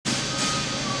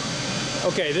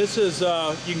Okay, this is,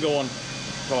 you can go on,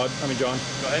 Todd, John.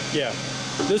 Go ahead. Yeah.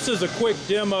 This is a quick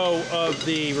demo of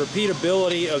the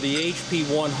repeatability of the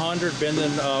HP-100,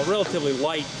 bending a relatively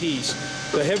light piece.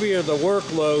 The heavier the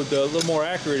workload, the little more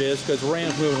accurate it is, because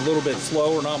ram's moving a little bit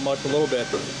slower, not much, a little bit.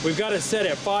 We've got it set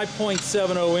at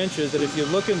 5.70 inches, and if you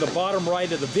look in the bottom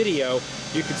right of the video,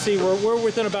 you can see we're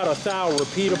within about a thou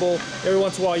repeatable. Every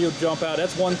once in a while you'll jump out.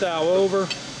 That's 1 thou over.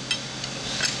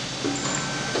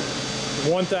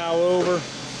 1 thou over.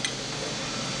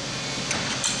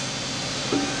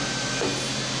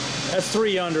 That's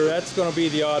 3 under. That's going to be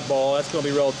the oddball. That's going to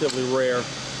be relatively rare.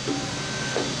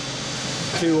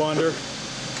 2 under.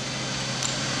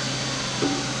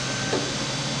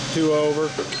 2 over.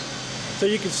 So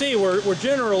you can see we're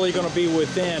generally going to be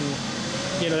within,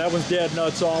 that one's dead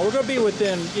nuts on. We're going to be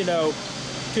within,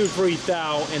 2-3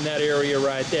 thou in that area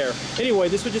right there. Anyway,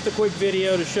 this was just a quick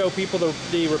video to show people the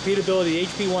repeatability of the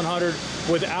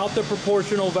HP-100 without the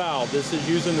proportional valve. This is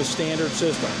using the standard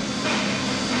system.